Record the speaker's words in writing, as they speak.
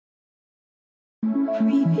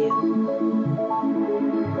Preview.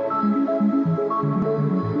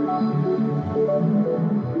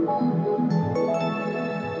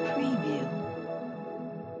 Preview.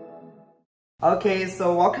 Okay,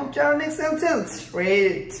 so welcome to our next sentence.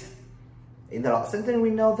 Read it. In the last sentence, we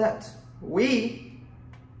know that we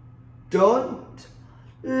don't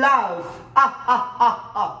love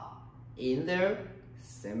in the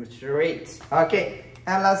cemetery. Okay,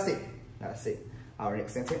 and let's see our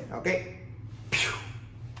next sentence. Okay,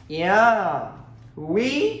 yeah,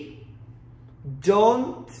 we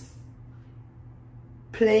don't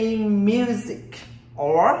play music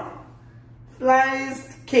or fly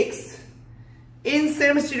kicks in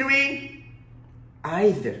cemetery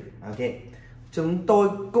either. Okay, chúng tôi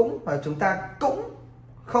cũng và chúng ta cũng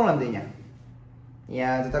không làm gì nhỉ?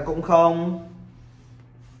 Yeah, chúng ta cũng không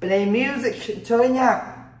play music, chơi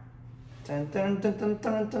nhạc,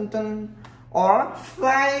 or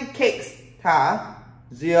fly kicks, thả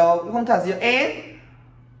diều, cũng không thả diều, and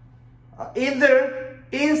either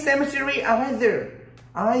in cemetery either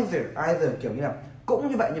kiểu như là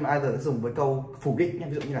cũng như vậy, nhưng mà either dùng với câu phủ định nha.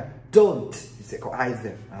 Ví dụ như là don't thì sẽ có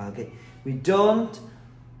either. Okay, we don't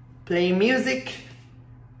play music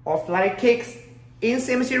or fly kicks in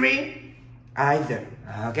cemetery either.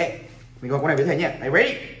 Okay, mình gọi con này với thầy nhé. Are you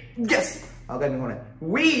ready? Yes. Okay, mình gọi này.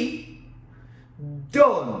 We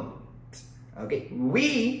don't. Okay,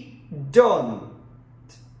 we don't.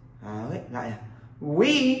 Okay, lại nha.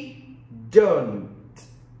 We don't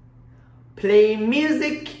play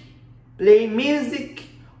music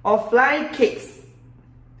or fly kicks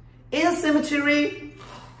in cemetery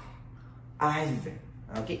either.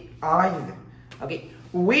 Okay, either. Okay,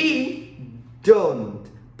 we don't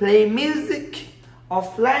play music or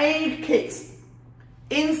fly kicks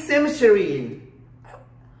in cemetery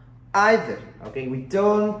either. Okay, we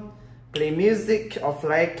don't play music or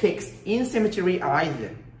fly kicks in cemetery either.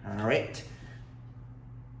 Alright,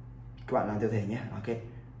 các bạn làm theo thầy nhé. Okay,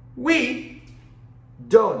 we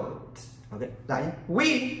don't. Okay, lại nhé.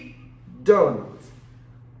 We don't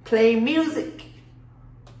play music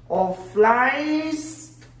or fly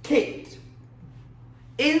kicks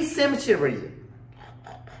in cemetery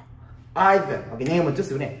either. Okay, nghe một chút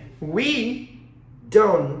xíu này. We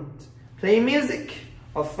don't play music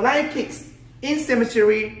or fly kicks in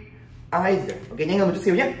cemetery either. Okay, nhanh hơn một chút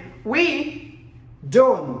xíu nhé. We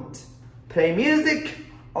don't play music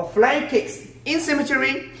or fly kicks in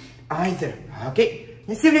cemetery either. Okay,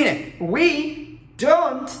 nhanh xíu đi này. We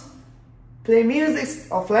don't play music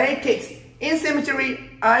or fly kicks in cemetery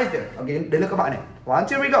either. Okay, đến lượt các bạn này.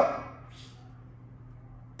 1, 2, 3, go.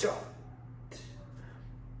 Don't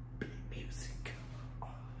play music or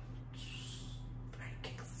fly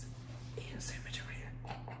kicks in cemetery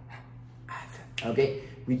either. Okay,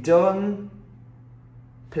 we don't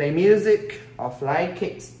play music or fly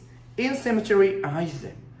kicks in cemetery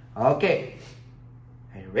either. Okay,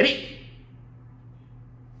 are you ready?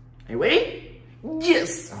 Are you ready?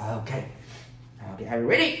 Yes. Okay. Okay, are you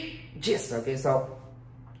ready? Yes. Okay, so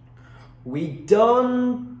we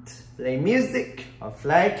don't play music or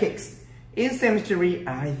fly kicks in cemetery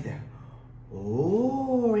either.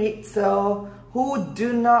 Oh, right. So who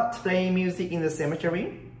do not play music in the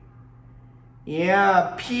cemetery?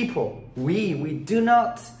 Yeah, people. We do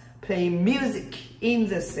not play music in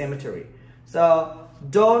the cemetery. So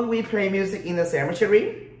don't we play music in the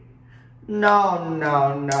cemetery? No.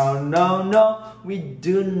 We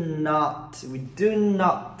do not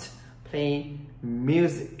play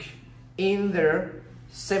music in the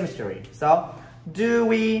cemetery. So do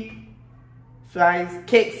we fly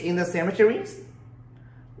kicks in the cemeteries?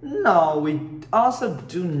 No, we also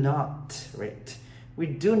do not. Right? We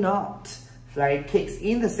do not fly kicks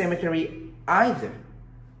in the cemetery either.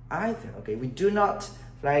 Okay, we do not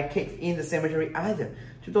fly kicks in the cemetery either.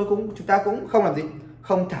 Chúng ta cũng không làm gì,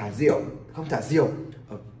 không thả diều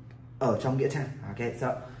ở trong nghĩa trang. Okay, so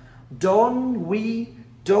don't we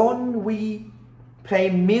play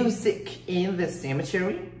music in the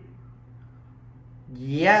cemetery?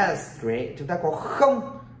 Yes, great. Chúng ta có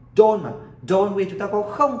không don't mà don't we, chúng ta có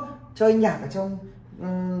không chơi nhạc ở trong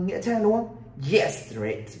nghĩa trang đúng không? Yes,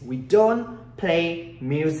 great. We don't play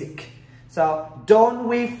music. So don't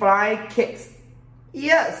we fly kicks?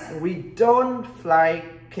 Yes, we don't fly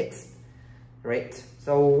kicks. Right.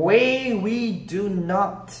 So we do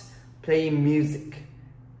not play music.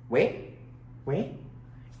 Where?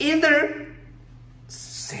 In the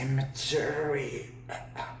cemetery.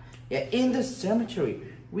 Yeah, in the cemetery.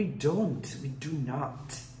 We do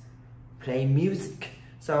not play music.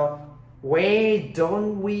 So where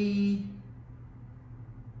don't we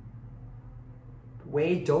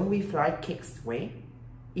fly kicks? Where?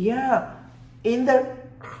 Yeah, In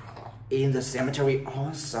the cemetery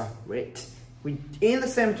also, right? In the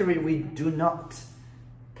cemetery we do not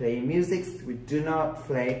play music, we do not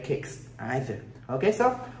play cakes either. Okay,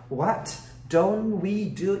 so what don't we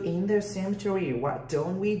do in the cemetery? What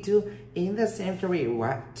don't we do in the cemetery?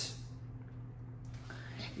 What?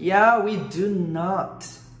 Yeah, we do not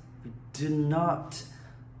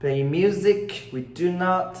play music, we do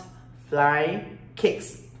not fly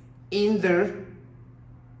cakes in the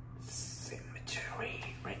cemetery,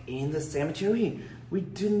 right? In the cemetery, we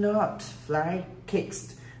do not fly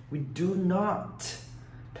cakes, we do not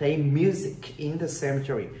play music in the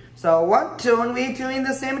cemetery. So what don't we do in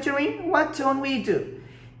the cemetery? What don't we do?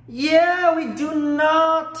 Yeah, we do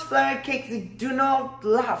not fly cakes, we do not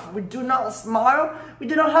laugh, we do not smile, we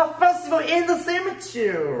do not have festival in the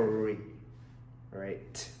cemetery.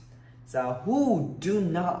 Right. So who do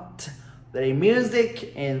not play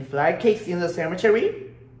music and fly cakes in the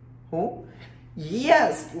cemetery? Who?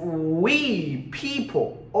 Yes, we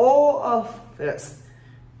people, all of us.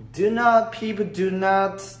 People do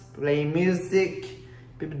not play music,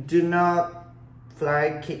 people do not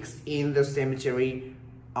fly cakes in the cemetery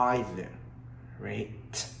either,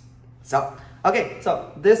 right? So, okay,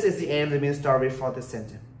 so this is the end of the main story for this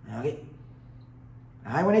sentence, okay?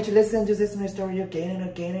 I want you to listen to this main story again and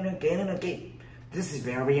again and again and again. This is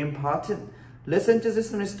very important. Listen to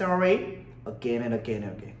this main story again and again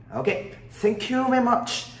and again, okay? Thank you very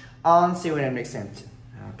much, and see you in the next sentence,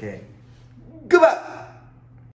 okay? Goodbye!